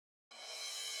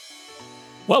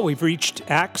Well, we've reached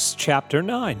Acts chapter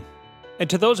 9. And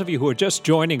to those of you who are just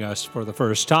joining us for the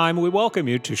first time, we welcome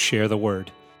you to share the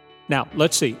word. Now,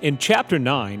 let's see. In chapter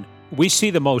 9, we see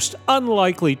the most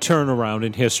unlikely turnaround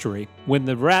in history when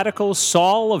the radical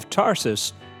Saul of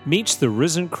Tarsus meets the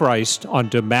risen Christ on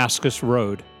Damascus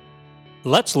Road.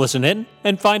 Let's listen in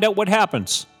and find out what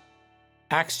happens.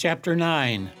 Acts chapter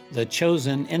 9, the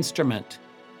chosen instrument.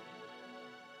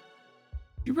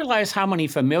 You realize how many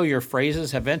familiar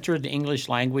phrases have entered the English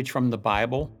language from the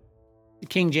Bible? The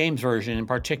King James Version in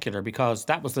particular, because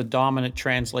that was the dominant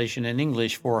translation in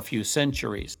English for a few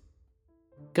centuries.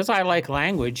 Because I like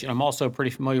language and I'm also pretty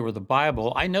familiar with the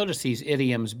Bible, I notice these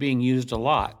idioms being used a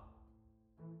lot.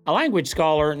 A language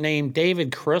scholar named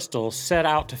David Crystal set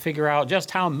out to figure out just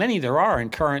how many there are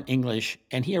in current English,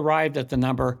 and he arrived at the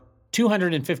number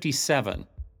 257.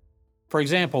 For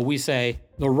example, we say,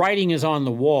 "The writing is on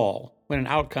the wall," when an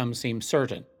outcome seems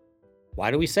certain.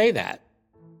 Why do we say that?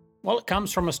 Well, it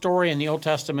comes from a story in the Old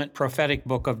Testament prophetic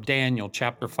book of Daniel,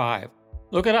 chapter 5.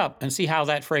 Look it up and see how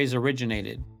that phrase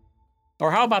originated.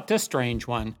 Or how about this strange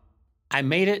one? "I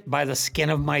made it by the skin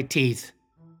of my teeth."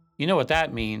 You know what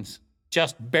that means.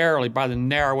 Just barely by the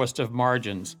narrowest of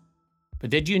margins. But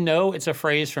did you know it's a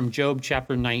phrase from Job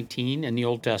chapter 19 in the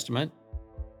Old Testament?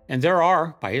 And there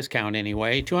are, by his count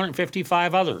anyway,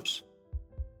 255 others.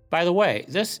 By the way,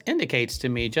 this indicates to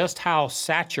me just how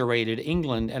saturated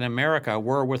England and America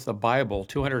were with the Bible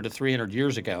 200 to 300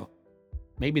 years ago.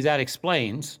 Maybe that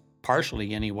explains,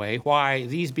 partially anyway, why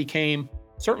these became,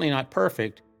 certainly not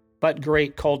perfect, but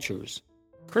great cultures.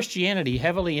 Christianity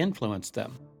heavily influenced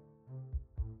them.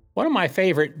 One of my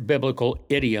favorite biblical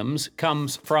idioms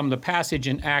comes from the passage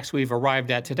in Acts we've arrived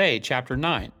at today, chapter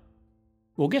 9.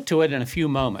 We'll get to it in a few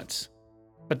moments.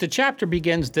 But the chapter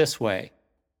begins this way.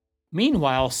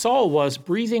 "Meanwhile, Saul was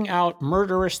breathing out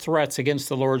murderous threats against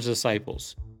the Lord's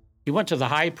disciples. He went to the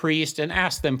high priest and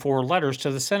asked them for letters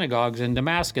to the synagogues in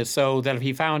Damascus so that if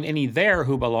he found any there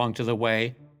who belonged to the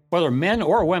way, whether men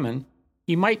or women,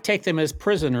 he might take them as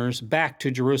prisoners back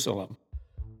to Jerusalem."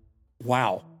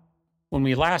 Wow. When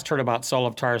we last heard about Saul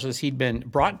of Tarsus, he'd been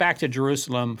brought back to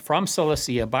Jerusalem from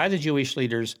Cilicia by the Jewish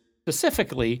leaders,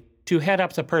 specifically to head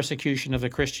up the persecution of the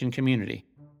Christian community.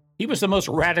 He was the most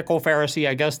radical Pharisee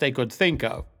I guess they could think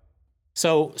of.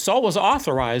 So Saul was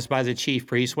authorized by the chief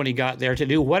priest when he got there to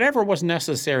do whatever was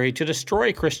necessary to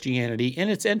destroy Christianity in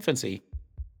its infancy.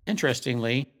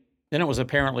 Interestingly, then it was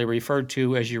apparently referred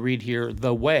to, as you read here,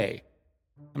 the way.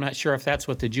 I'm not sure if that's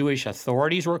what the Jewish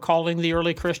authorities were calling the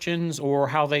early Christians or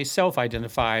how they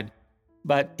self-identified,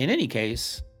 but in any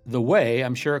case, the way,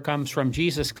 I'm sure it comes from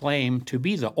Jesus' claim to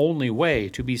be the only way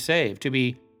to be saved, to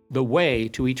be the way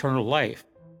to eternal life.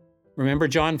 Remember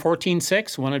John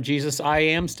 14:6, one of Jesus' I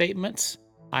am statements?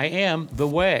 "I am the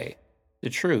way, the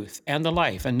truth, and the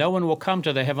life, and no one will come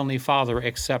to the Heavenly Father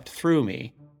except through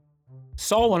me."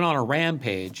 Saul went on a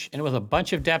rampage, and with a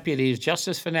bunch of deputies just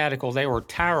as fanatical, they were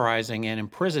terrorizing and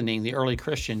imprisoning the early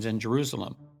Christians in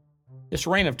Jerusalem. This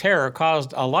reign of terror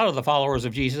caused a lot of the followers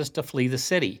of Jesus to flee the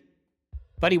city.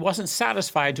 But he wasn't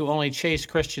satisfied to only chase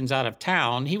Christians out of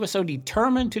town. He was so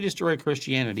determined to destroy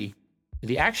Christianity that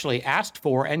he actually asked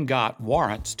for and got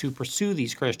warrants to pursue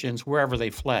these Christians wherever they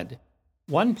fled.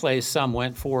 One place some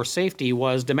went for safety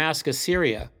was Damascus,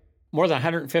 Syria, more than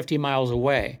 150 miles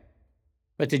away.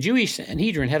 But the Jewish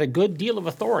Sanhedrin had a good deal of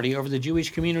authority over the Jewish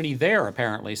community there,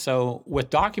 apparently, so with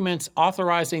documents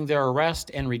authorizing their arrest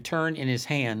and return in his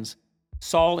hands,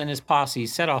 Saul and his posse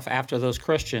set off after those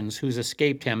Christians who's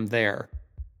escaped him there.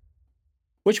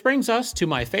 Which brings us to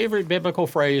my favorite biblical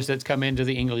phrase that's come into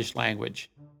the English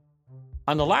language.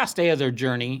 On the last day of their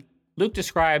journey, Luke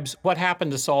describes what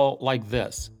happened to Saul like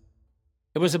this.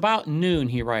 "It was about noon,"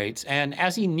 he writes, "and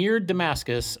as he neared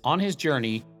Damascus on his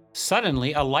journey,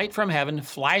 suddenly a light from heaven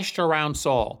flashed around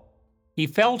Saul. He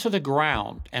fell to the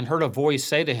ground and heard a voice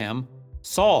say to him,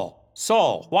 'Saul,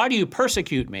 Saul, why do you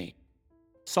persecute me?'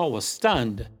 Saul was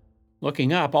stunned.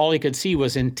 Looking up, all he could see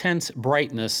was intense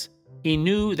brightness. He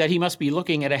knew that he must be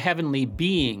looking at a heavenly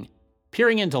being.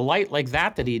 Peering into light like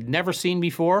that he'd never seen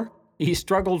before, he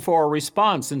struggled for a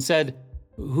response and said,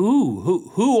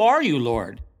 Who are you,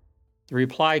 Lord?" The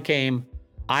reply came,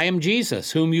 "I am Jesus,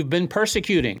 whom you've been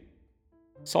persecuting."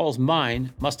 Saul's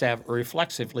mind must have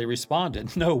reflexively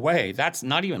responded, "No way, that's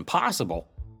not even possible."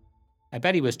 I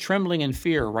bet he was trembling in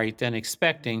fear right then,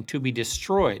 expecting to be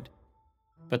destroyed.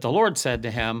 But the Lord said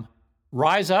to him,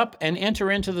 "Rise up and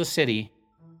enter into the city,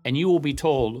 and you will be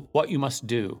told what you must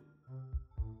do."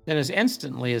 Then as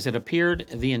instantly as it appeared,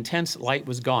 the intense light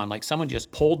was gone, like someone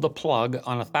just pulled the plug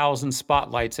on 1,000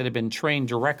 spotlights that had been trained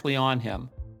directly on him.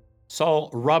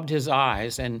 Saul rubbed his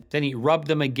eyes, and then he rubbed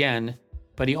them again,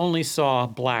 but he only saw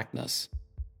blackness.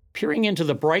 Peering into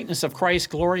the brightness of Christ's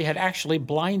glory had actually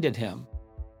blinded him.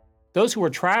 Those who were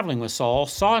traveling with Saul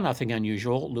saw nothing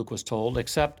unusual, Luke was told,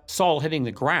 except Saul hitting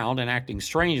the ground and acting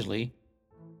strangely,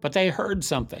 but they heard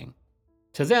something.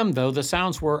 To them, though, the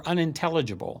sounds were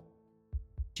unintelligible.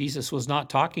 Jesus was not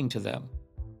talking to them.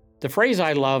 The phrase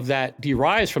I love that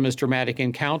derives from this dramatic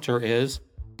encounter is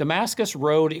Damascus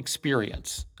Road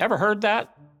Experience. Ever heard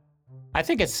that? I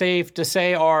think it's safe to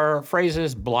say our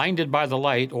phrases blinded by the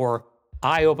light or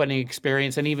eye-opening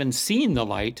experience and even seen the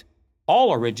light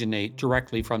all originate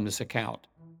directly from this account.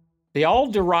 They all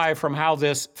derive from how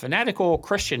this fanatical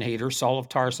Christian hater, Saul of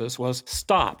Tarsus, was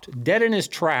stopped dead in his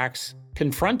tracks,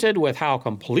 confronted with how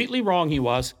completely wrong he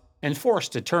was, and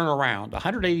forced to turn around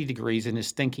 180 degrees in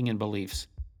his thinking and beliefs.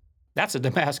 That's a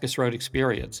Damascus Road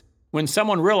experience, when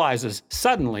someone realizes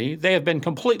suddenly they have been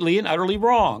completely and utterly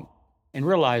wrong, and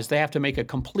realize they have to make a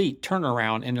complete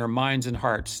turnaround in their minds and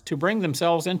hearts to bring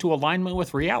themselves into alignment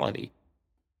with reality.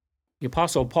 The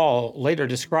Apostle Paul later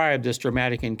described this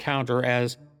dramatic encounter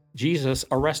as Jesus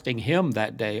arresting him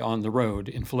that day on the road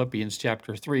in Philippians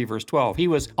chapter 3, verse 12. He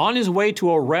was on his way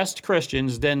to arrest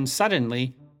Christians, then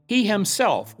suddenly he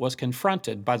himself was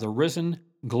confronted by the risen,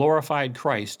 glorified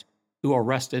Christ who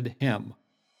arrested him.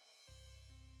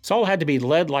 Saul had to be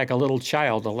led like a little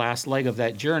child the last leg of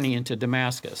that journey into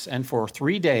Damascus, and for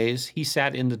 3 days he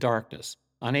sat in the darkness,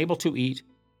 unable to eat,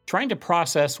 trying to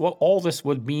process what all this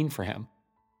would mean for him.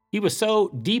 He was so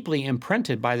deeply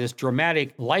imprinted by this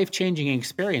dramatic, life-changing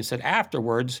experience that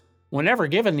afterwards, whenever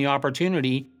given the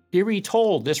opportunity, he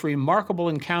retold this remarkable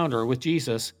encounter with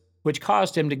Jesus, which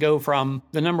caused him to go from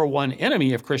the number one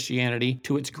enemy of Christianity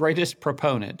to its greatest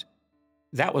proponent.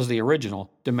 That was the original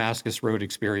Damascus Road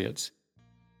experience.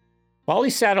 While he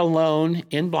sat alone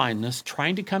in blindness,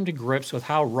 trying to come to grips with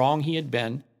how wrong he had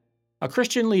been, a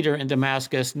Christian leader in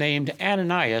Damascus named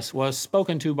Ananias was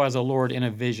spoken to by the Lord in a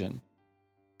vision.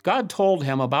 God told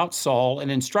him about Saul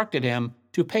and instructed him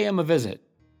to pay him a visit.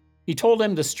 He told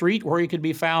him the street where he could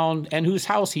be found and whose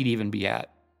house he'd even be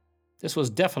at. This was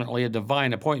definitely a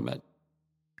divine appointment.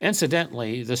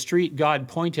 Incidentally, the street God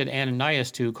pointed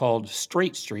Ananias to, called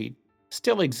Straight Street,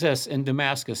 still exists in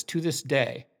Damascus to this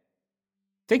day.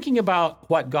 Thinking about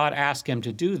what God asked him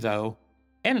to do, though,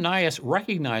 Ananias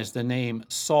recognized the name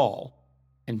Saul,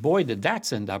 and boy, did that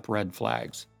send up red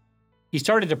flags. He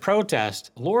started to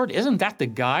protest, "Lord, isn't that the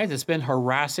guy that's been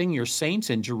harassing your saints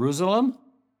in Jerusalem?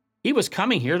 He was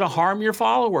coming here to harm your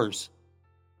followers."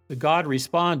 But God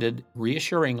responded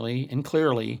reassuringly and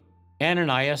clearly,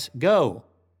 "Ananias, go.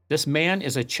 This man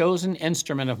is a chosen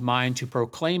instrument of mine to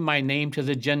proclaim my name to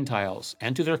the Gentiles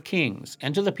and to their kings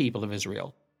and to the people of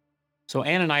Israel." So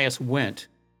Ananias went,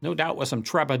 no doubt with some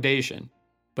trepidation,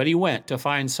 but he went to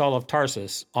find Saul of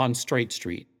Tarsus on Straight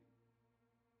Street.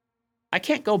 I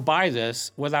can't go by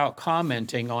this without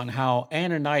commenting on how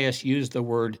Ananias used the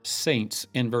word saints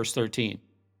in verse 13.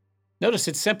 Notice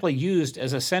it's simply used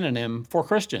as a synonym for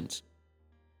Christians.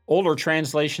 Older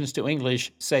translations to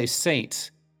English say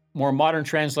saints. More modern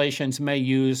translations may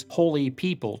use holy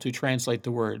people to translate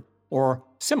the word, or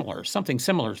similar, something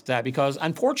similar to that, because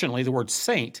unfortunately the word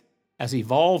saint has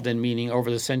evolved in meaning over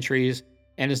the centuries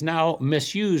and is now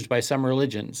misused by some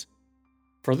religions.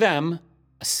 For them,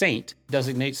 a saint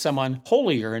designates someone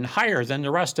holier and higher than the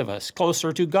rest of us,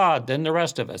 closer to God than the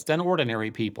rest of us, than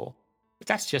ordinary people. But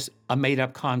that's just a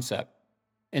made-up concept.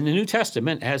 In the New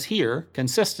Testament, as here,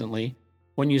 consistently,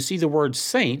 when you see the word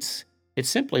saints, it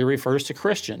simply refers to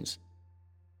Christians.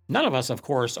 None of us, of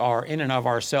course, are in and of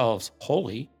ourselves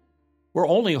holy. We're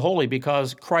only holy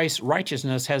because Christ's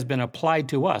righteousness has been applied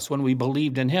to us when we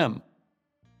believed in him.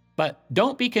 But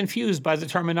don't be confused by the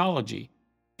terminology.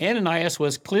 Ananias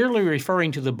was clearly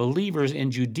referring to the believers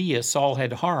in Judea Saul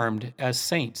had harmed as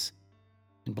saints.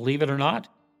 And believe it or not,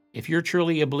 if you're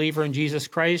truly a believer in Jesus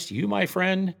Christ, you, my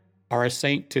friend, are a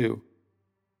saint too.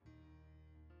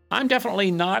 I'm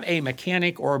definitely not a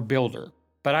mechanic or a builder,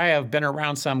 but I have been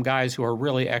around some guys who are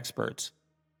really experts.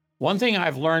 One thing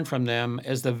I've learned from them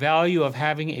is the value of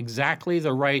having exactly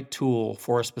the right tool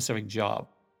for a specific job.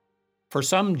 For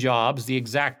some jobs, the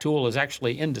exact tool is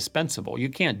actually indispensable. You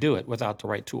can't do it without the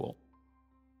right tool.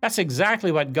 That's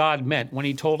exactly what God meant when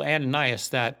he told Ananias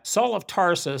that Saul of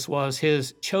Tarsus was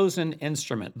his chosen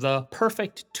instrument, the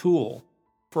perfect tool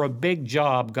for a big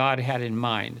job God had in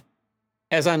mind.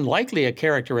 As unlikely a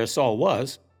character as Saul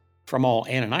was, from all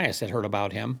Ananias had heard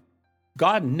about him,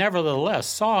 God nevertheless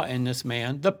saw in this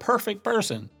man the perfect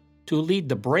person to lead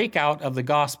the breakout of the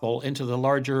gospel into the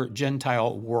larger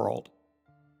Gentile world.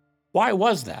 Why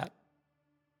was that?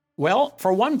 Well,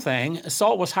 for one thing,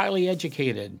 Saul was highly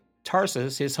educated.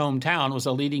 Tarsus, his hometown, was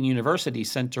a leading university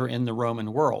center in the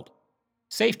Roman world.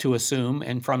 Safe to assume,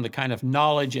 and from the kind of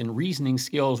knowledge and reasoning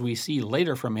skills we see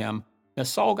later from him, that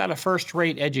Saul got a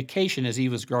first-rate education as he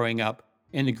was growing up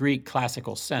in the Greek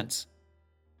classical sense.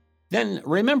 Then,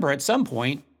 remember, at some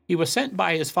point, he was sent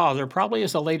by his father, probably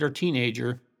as a later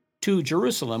teenager, to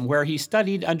Jerusalem, where he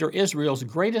studied under Israel's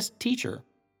greatest teacher,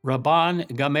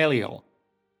 Rabban Gamaliel.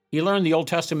 He learned the Old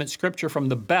Testament scripture from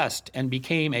the best and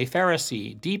became a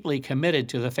Pharisee, deeply committed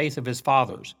to the faith of his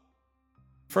fathers.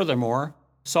 Furthermore,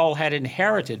 Saul had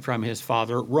inherited from his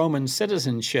father Roman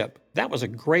citizenship. That was a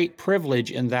great privilege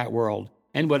in that world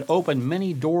and would open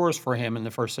many doors for him in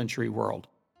the first century world.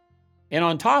 And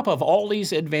on top of all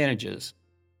these advantages,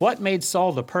 what made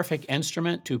Saul the perfect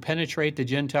instrument to penetrate the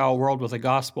Gentile world with the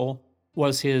gospel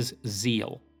was his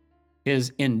zeal,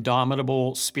 his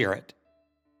indomitable spirit.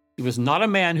 He was not a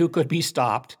man who could be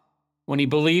stopped. When he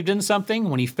believed in something,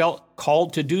 when he felt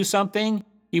called to do something,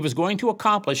 he was going to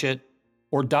accomplish it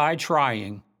or die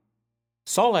trying.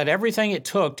 Saul had everything it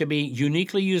took to be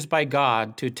uniquely used by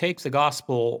God to take the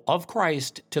gospel of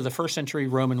Christ to the first century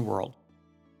Roman world.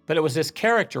 But it was his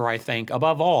character, I think,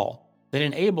 above all, that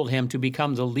enabled him to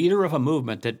become the leader of a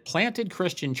movement that planted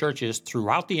Christian churches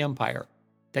throughout the empire,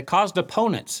 that caused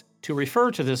opponents to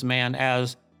refer to this man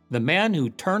as the man who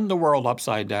turned the world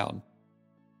upside down.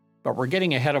 But we're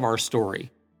getting ahead of our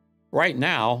story. Right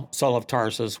now, Saul of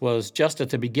Tarsus was just at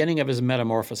the beginning of his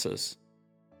metamorphosis.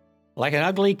 Like an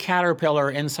ugly caterpillar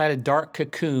inside a dark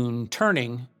cocoon,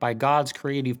 turning by God's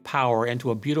creative power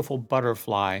into a beautiful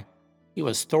butterfly, he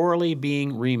was thoroughly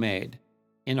being remade,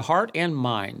 in heart and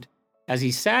mind, as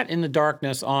he sat in the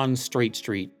darkness on Straight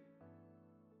Street.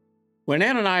 When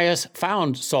Ananias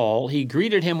found Saul, he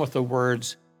greeted him with the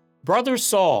words, "Brother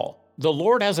Saul, the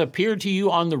Lord has appeared to you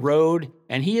on the road,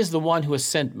 and he is the one who has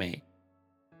sent me."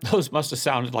 Those must have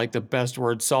sounded like the best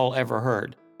words Saul ever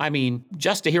heard. I mean,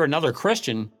 just to hear another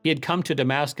Christian he had come to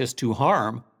Damascus to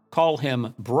harm call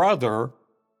him brother,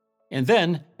 and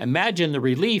then imagine the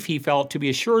relief he felt to be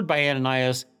assured by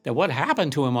Ananias that what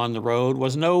happened to him on the road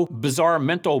was no bizarre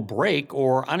mental break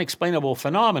or unexplainable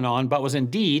phenomenon, but was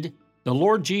indeed the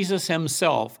Lord Jesus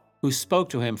himself who spoke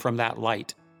to him from that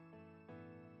light.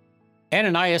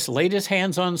 Ananias laid his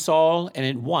hands on Saul, and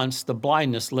at once the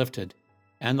blindness lifted,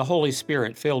 and the Holy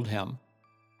Spirit filled him.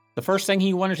 The first thing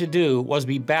he wanted to do was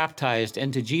be baptized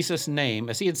into Jesus' name,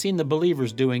 as he had seen the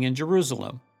believers doing in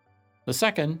Jerusalem. The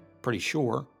second, pretty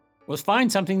sure, was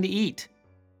find something to eat.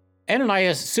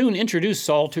 Ananias soon introduced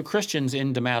Saul to Christians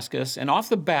in Damascus, and off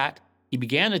the bat, he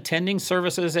began attending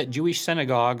services at Jewish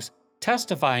synagogues,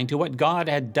 testifying to what God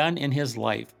had done in his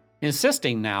life,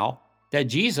 insisting now that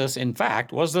Jesus, in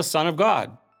fact, was the Son of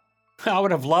God. I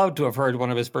would have loved to have heard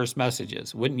one of his first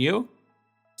messages, wouldn't you?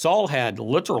 Saul had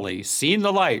literally seen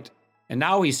the light, and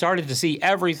now he started to see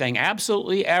everything,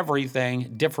 absolutely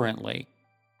everything, differently.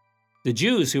 The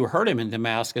Jews who heard him in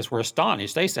Damascus were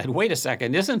astonished. They said, "Wait a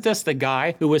second, isn't this the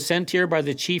guy who was sent here by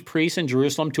the chief priests in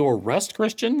Jerusalem to arrest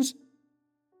Christians?"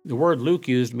 The word Luke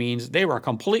used means they were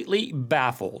completely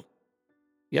baffled.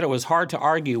 Yet it was hard to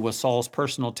argue with Saul's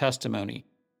personal testimony.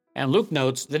 And Luke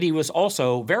notes that he was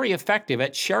also very effective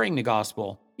at sharing the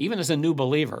gospel, even as a new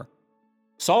believer.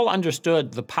 Saul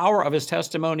understood the power of his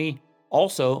testimony,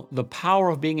 also the power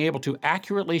of being able to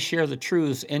accurately share the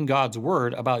truths in God's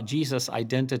word about Jesus'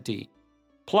 identity.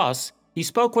 Plus, he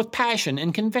spoke with passion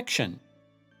and conviction.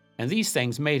 And these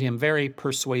things made him very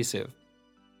persuasive.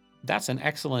 That's an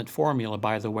excellent formula,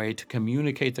 by the way, to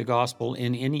communicate the gospel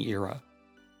in any era.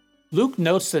 Luke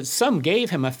notes that some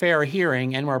gave him a fair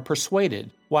hearing and were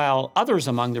persuaded, while others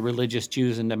among the religious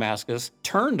Jews in Damascus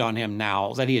turned on him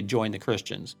now that he had joined the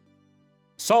Christians.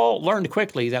 Saul learned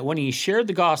quickly that when he shared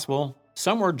the gospel,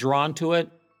 some were drawn to it,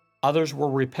 others were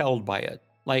repelled by it,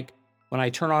 like when I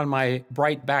turn on my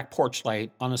bright back porch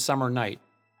light on a summer night.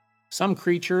 Some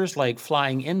creatures, like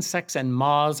flying insects and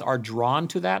moths, are drawn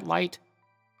to that light,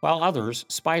 while others,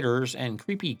 spiders and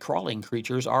creepy crawling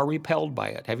creatures, are repelled by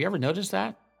it. Have you ever noticed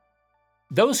that?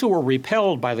 Those who were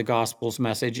repelled by the gospel's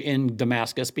message in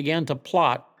Damascus began to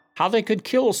plot how they could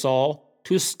kill Saul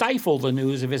to stifle the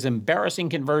news of his embarrassing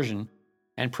conversion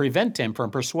and prevent him from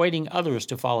persuading others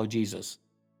to follow Jesus.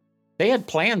 They had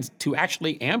plans to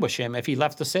actually ambush him if he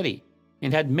left the city,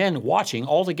 and had men watching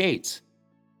all the gates.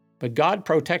 But God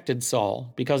protected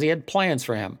Saul because he had plans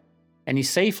for him, and he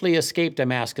safely escaped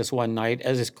Damascus one night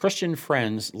as his Christian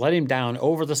friends let him down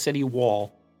over the city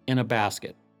wall in a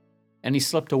basket, and he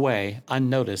slipped away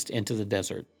unnoticed into the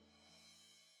desert.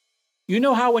 You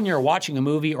know how when you're watching a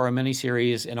movie or a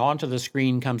miniseries and onto the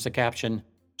screen comes the caption,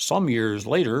 "Some years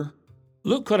later,"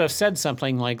 Luke could have said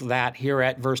something like that here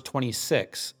at verse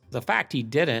 26, The fact he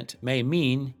didn't may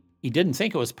mean he didn't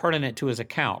think it was pertinent to his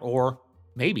account, or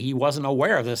maybe he wasn't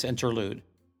aware of this interlude.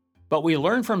 But we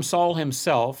learn from Saul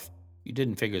himself, you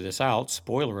didn't figure this out,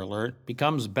 spoiler alert,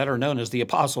 becomes better known as the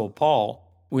Apostle Paul.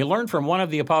 We learn from one of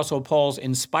the Apostle Paul's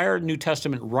inspired New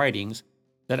Testament writings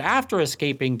that after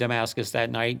escaping Damascus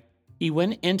that night, he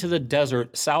went into the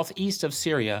desert southeast of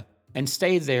Syria and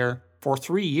stayed there for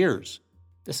 3 years.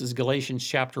 This is Galatians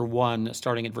chapter 1,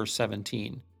 starting at verse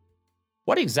 17.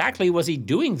 What exactly was he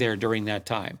doing there during that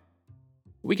time?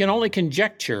 We can only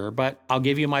conjecture, but I'll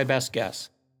give you my best guess.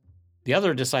 The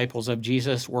other disciples of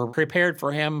Jesus were prepared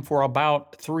for him for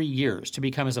about 3 years to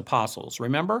become his apostles,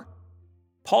 remember?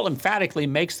 Paul emphatically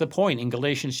makes the point in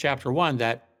Galatians chapter 1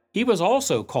 that he was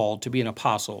also called to be an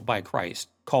apostle by Christ,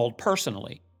 called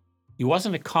personally. He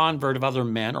wasn't a convert of other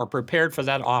men or prepared for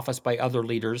that office by other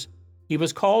leaders. He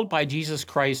was called by Jesus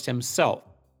Christ himself.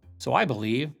 So I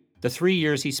believe the 3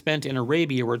 years he spent in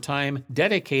Arabia were time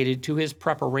dedicated to his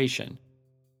preparation.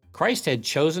 Christ had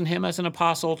chosen him as an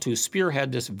apostle to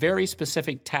spearhead this very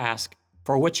specific task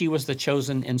for which he was the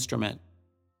chosen instrument.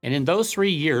 And in those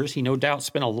 3 years, he no doubt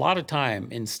spent a lot of time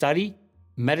in study,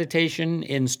 meditation,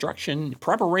 instruction,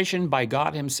 preparation by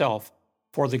God himself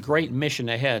for the great mission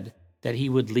ahead that he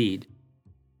would lead.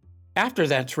 After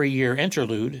that 3-year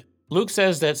interlude, Luke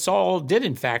says that Saul did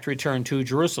in fact return to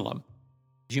Jerusalem.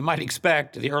 As you might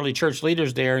expect, the early church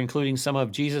leaders there, including some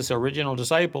of Jesus' original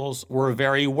disciples, were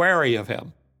very wary of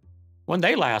him. When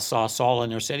they last saw Saul in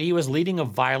their city, he was leading a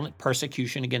violent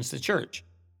persecution against the church.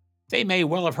 They may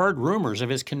well have heard rumors of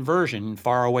his conversion in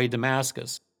faraway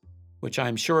Damascus, which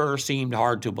I'm sure seemed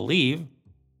hard to believe.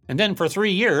 And then for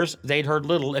 3 years, they'd heard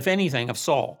little, if anything, of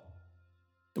Saul.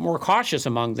 The more cautious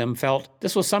among them felt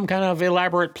this was some kind of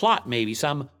elaborate plot, maybe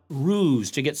some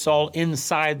ruse to get Saul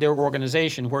inside their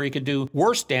organization where he could do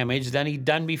worse damage than he'd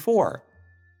done before.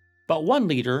 But one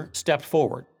leader stepped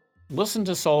forward, listened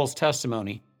to Saul's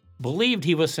testimony, believed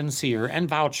he was sincere, and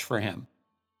vouched for him.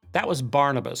 That was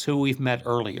Barnabas, who we've met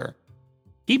earlier.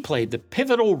 He played the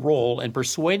pivotal role in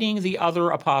persuading the other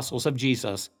apostles of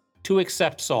Jesus to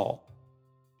accept Saul.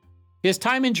 His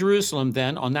time in Jerusalem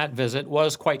then on that visit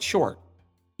was quite short.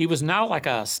 He was now like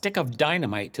a stick of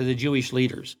dynamite to the Jewish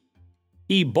leaders.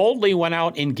 He boldly went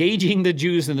out engaging the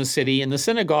Jews in the city, in the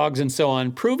synagogues and so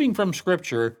on, proving from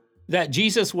Scripture that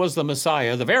Jesus was the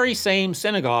Messiah, the very same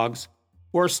synagogues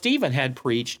where Stephen had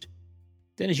preached.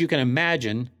 Then, as you can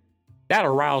imagine, that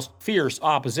aroused fierce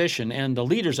opposition, and the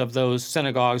leaders of those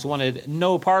synagogues wanted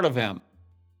no part of him.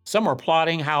 Some were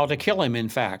plotting how to kill him, in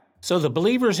fact. So the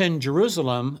believers in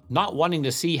Jerusalem, not wanting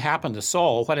to see happen to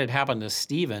Saul what had happened to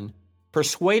Stephen,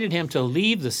 persuaded him to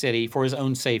leave the city for his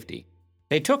own safety.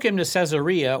 They took him to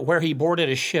Caesarea, where he boarded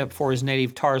a ship for his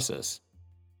native Tarsus.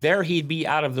 There he'd be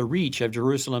out of the reach of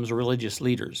Jerusalem's religious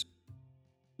leaders.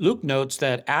 Luke notes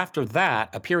that after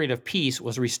that, a period of peace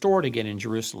was restored again in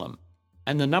Jerusalem,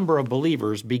 and the number of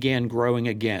believers began growing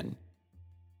again.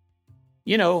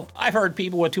 You know, I've heard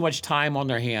people with too much time on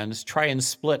their hands try and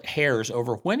split hairs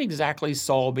over when exactly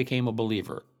Saul became a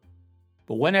believer.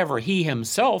 But whenever he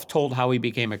himself told how he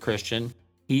became a Christian,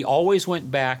 he always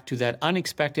went back to that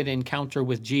unexpected encounter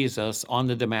with Jesus on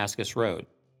the Damascus road.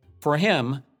 For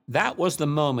him, that was the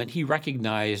moment he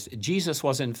recognized Jesus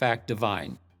was in fact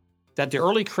divine, that the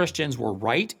early Christians were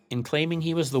right in claiming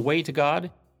he was the way to God.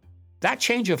 That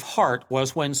change of heart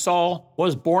was when Saul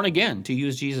was born again, to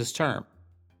use Jesus' term.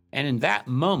 And in that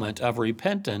moment of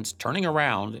repentance, turning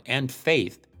around, and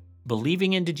faith,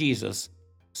 believing into Jesus,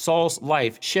 Saul's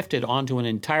life shifted onto an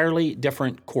entirely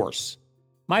different course.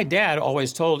 My dad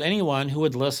always told anyone who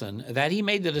would listen that he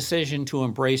made the decision to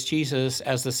embrace Jesus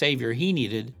as the Savior he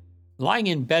needed, lying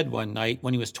in bed one night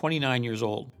when he was 29 years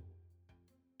old.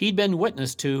 He'd been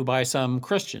witnessed to by some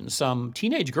Christians, some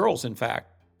teenage girls in fact,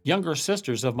 younger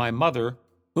sisters of my mother,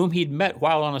 whom he'd met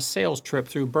while on a sales trip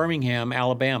through Birmingham,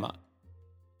 Alabama.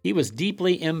 He was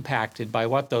deeply impacted by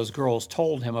what those girls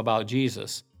told him about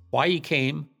Jesus, why he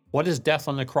came, what his death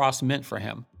on the cross meant for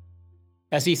him.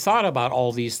 As he thought about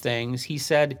all these things, he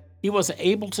said he wasn't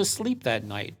able to sleep that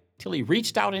night till he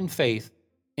reached out in faith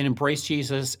and embraced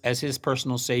Jesus as his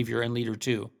personal Savior and leader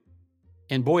too.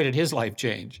 And boy, did his life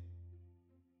change.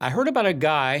 I heard about a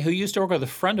guy who used to work with a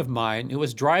friend of mine who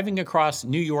was driving across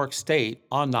New York State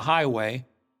on the highway,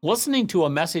 listening to a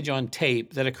message on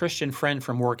tape that a Christian friend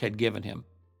from work had given him.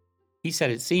 He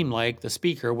said it seemed like the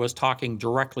speaker was talking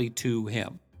directly to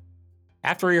him.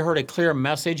 After he heard a clear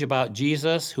message about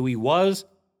Jesus, who he was,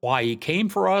 why he came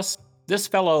for us, this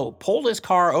fellow pulled his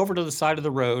car over to the side of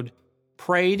the road,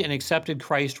 prayed, and accepted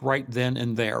Christ right then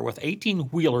and there, with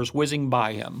 18-wheelers whizzing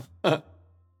by him.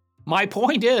 My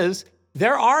point is,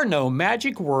 There are no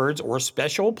magic words or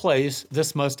special place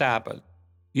this must happen.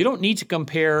 You don't need to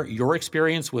compare your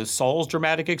experience with Saul's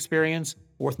dramatic experience,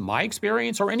 or with my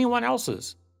experience, or anyone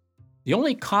else's. The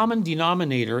only common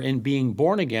denominator in being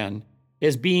born again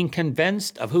is being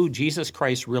convinced of who Jesus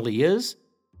Christ really is,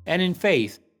 and in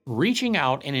faith, reaching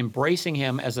out and embracing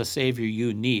Him as a Savior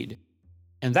you need.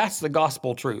 And that's the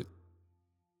gospel truth.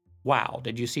 Wow,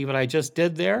 did you see what I just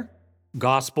did there?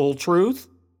 Gospel truth?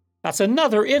 That's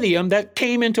another idiom that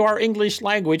came into our English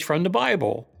language from the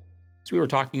Bible, as we were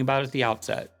talking about at the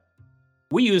outset.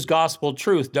 We use gospel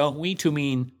truth, don't we, to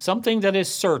mean something that is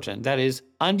certain, that is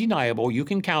undeniable, you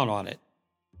can count on it.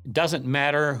 It doesn't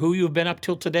matter who you've been up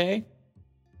till today.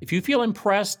 If you feel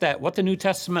impressed that what the New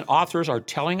Testament authors are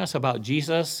telling us about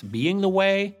Jesus being the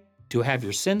way to have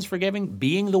your sins forgiven,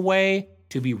 being the way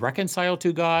to be reconciled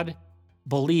to God,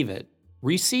 believe it.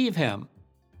 Receive Him.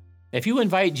 If you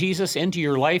invite Jesus into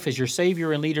your life as your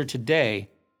Savior and leader today,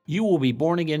 you will be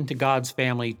born again to God's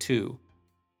family too.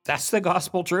 That's the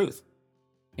gospel truth.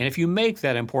 And if you make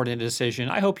that important decision,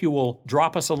 I hope you will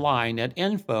drop us a line at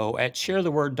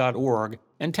info@sharetheword.org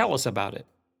and tell us about it,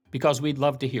 because we'd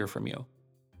love to hear from you.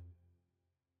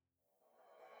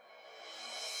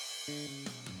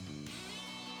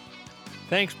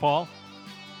 Thanks, Paul.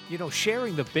 You know,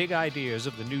 sharing the big ideas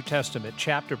of the New Testament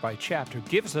chapter by chapter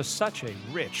gives us such a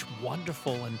rich,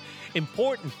 wonderful, and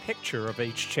important picture of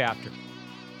each chapter.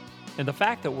 And the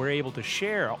fact that we're able to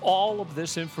share all of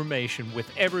this information with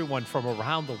everyone from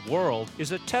around the world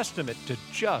is a testament to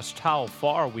just how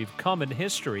far we've come in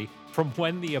history from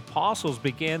when the apostles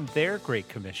began their Great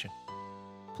Commission.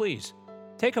 Please,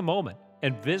 take a moment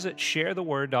and visit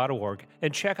sharetheword.org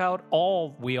and check out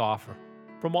all we offer.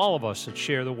 From all of us at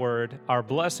Share the Word, our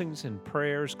blessings and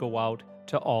prayers go out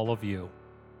to all of you.